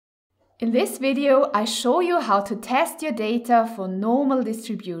In this video, I show you how to test your data for normal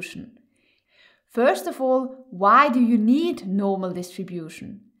distribution. First of all, why do you need normal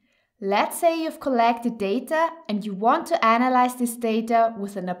distribution? Let's say you've collected data and you want to analyze this data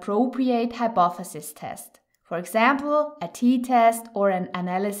with an appropriate hypothesis test. For example, a t-test or an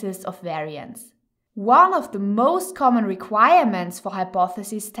analysis of variance. One of the most common requirements for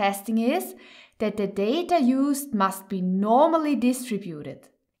hypothesis testing is that the data used must be normally distributed.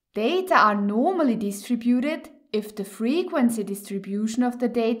 Data are normally distributed if the frequency distribution of the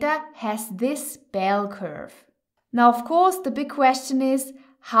data has this bell curve. Now, of course, the big question is,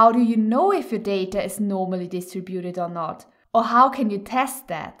 how do you know if your data is normally distributed or not? Or how can you test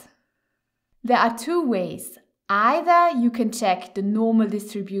that? There are two ways. Either you can check the normal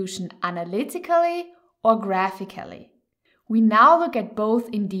distribution analytically or graphically. We now look at both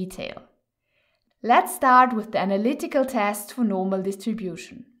in detail. Let's start with the analytical test for normal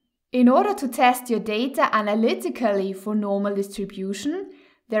distribution. In order to test your data analytically for normal distribution,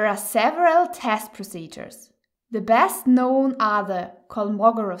 there are several test procedures. The best known are the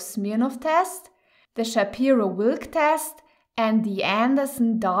Kolmogorov-Smirnov Test, the Shapiro-Wilk Test, and the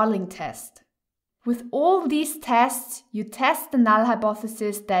Anderson-Darling Test. With all these tests, you test the null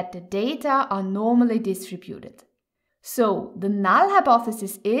hypothesis that the data are normally distributed. So, the null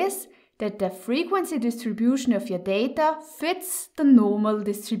hypothesis is that the frequency distribution of your data fits the normal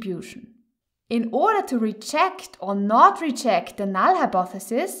distribution. In order to reject or not reject the null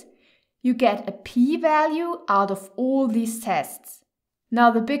hypothesis, you get a p-value out of all these tests. Now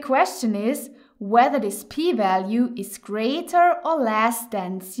the big question is whether this p-value is greater or less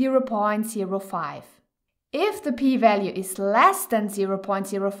than 0.05. If the p-value is less than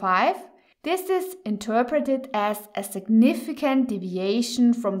 0.05, this is interpreted as a significant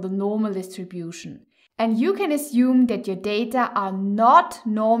deviation from the normal distribution, and you can assume that your data are not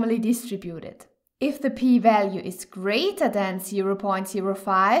normally distributed. If the p-value is greater than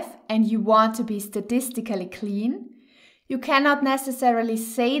 0.05 and you want to be statistically clean, you cannot necessarily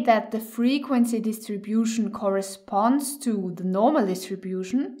say that the frequency distribution corresponds to the normal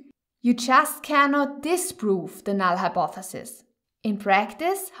distribution. You just cannot disprove the null hypothesis. In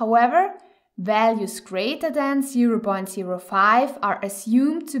practice, however, values greater than 0.05 are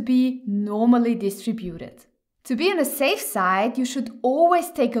assumed to be normally distributed. To be on the safe side, you should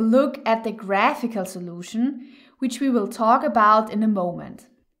always take a look at the graphical solution, which we will talk about in a moment.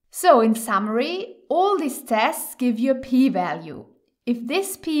 So, in summary, all these tests give you a p-value. If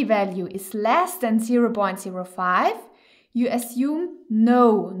this p-value is less than 0.05, you assume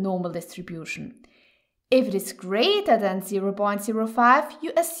no normal distribution. If it is greater than 0.05,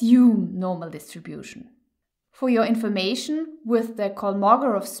 you assume normal distribution. For your information, with the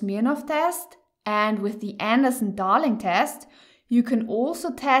Kolmogorov-Smirnov test and with the Anderson-Darling test, you can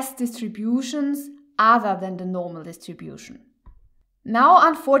also test distributions other than the normal distribution. Now,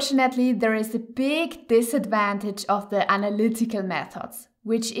 unfortunately, there is a big disadvantage of the analytical methods,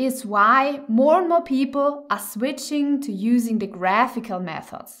 which is why more and more people are switching to using the graphical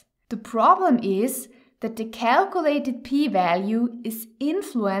methods. The problem is that the calculated p-value is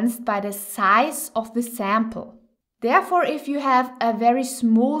influenced by the size of the sample. Therefore, if you have a very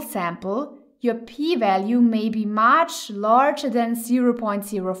small sample, your p-value may be much larger than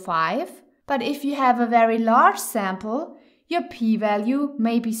 0.05, but if you have a very large sample, your p-value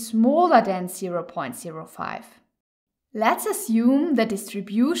may be smaller than 0.05. Let's assume the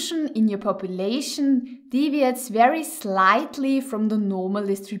distribution in your population deviates very slightly from the normal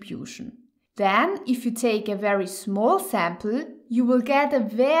distribution. Then, if you take a very small sample, you will get a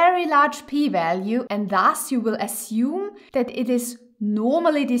very large p-value and thus you will assume that it is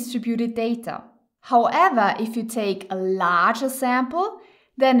normally distributed data. However, if you take a larger sample,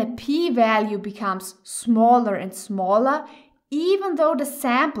 then the p-value becomes smaller and smaller, even though the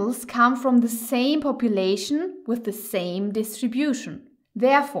samples come from the same population with the same distribution.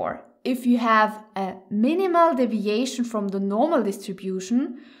 Therefore, if you have a minimal deviation from the normal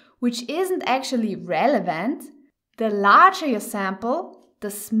distribution, which isn't actually relevant, the larger your sample, the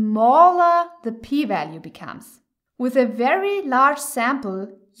smaller the p-value becomes. With a very large sample,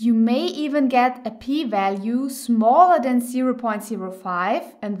 you may even get a p-value smaller than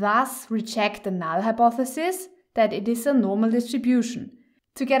 0.05 and thus reject the null hypothesis that it is a normal distribution.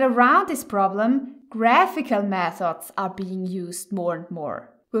 To get around this problem, graphical methods are being used more and more.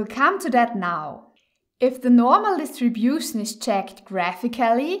 We'll come to that now. If the normal distribution is checked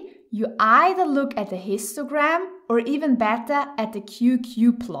graphically, you either look at the histogram or even better at the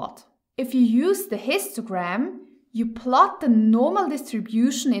QQ plot. If you use the histogram, you plot the normal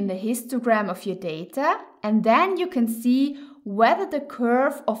distribution in the histogram of your data and then you can see whether the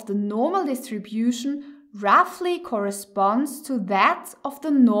curve of the normal distribution roughly corresponds to that of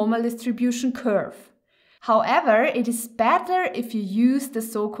the normal distribution curve. However, it is better if you use the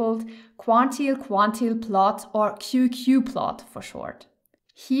so-called Quantile Quantile Plot, or QQ plot for short.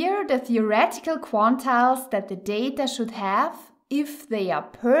 Here, the theoretical quantiles that the data should have if they are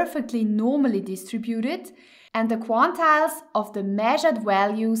perfectly normally distributed, and the quantiles of the measured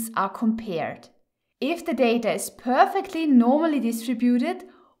values are compared. If the data is perfectly normally distributed,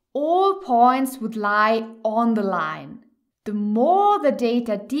 all points would lie on the line. The more the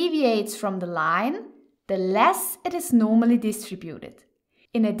data deviates from the line, the less it is normally distributed.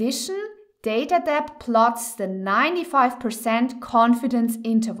 In addition, DataDep plots the 95% confidence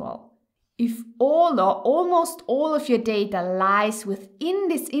interval. If all or almost all of your data lies within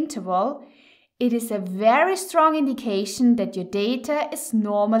this interval, it is a very strong indication that your data is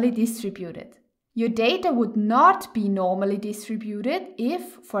normally distributed. Your data would not be normally distributed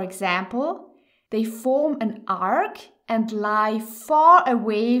if, for example, they form an arc and lie far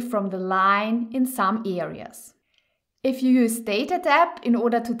away from the line in some areas. If you use DataDep in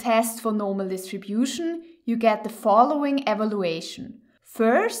order to test for normal distribution, you get the following evaluation.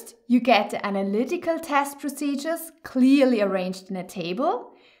 First, you get the analytical test procedures clearly arranged in a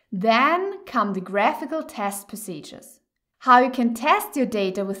table. Then come the graphical test procedures. How you can test your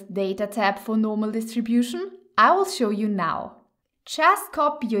data with DataDep for normal distribution, I will show you now. Just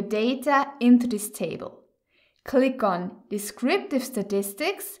copy your data into this table. Click on Descriptive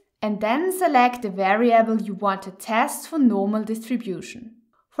Statistics and then select the variable you want to test for normal distribution.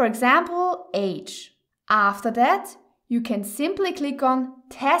 For example, age. After that, you can simply click on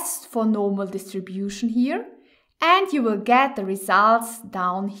Test for normal distribution here, and you will get the results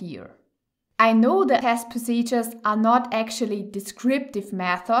down here. I know the test procedures are not actually descriptive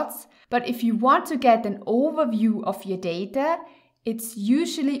methods, but if you want to get an overview of your data, it's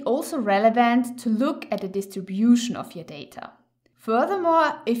usually also relevant to look at the distribution of your data.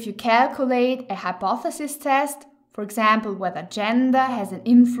 Furthermore, if you calculate a hypothesis test, for example whether gender has an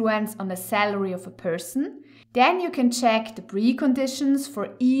influence on the salary of a person, then you can check the preconditions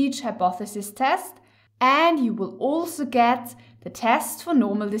for each hypothesis test, and you will also get the test for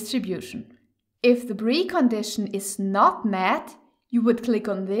normal distribution. If the precondition is not met, you would click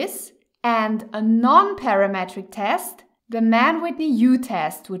on this, and a non-parametric test, the Mann-Whitney-U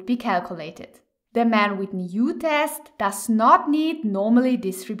test, would be calculated. The Mann-Whitney-U test does not need normally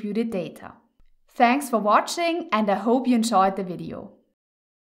distributed data. Thanks for watching, and I hope you enjoyed the video.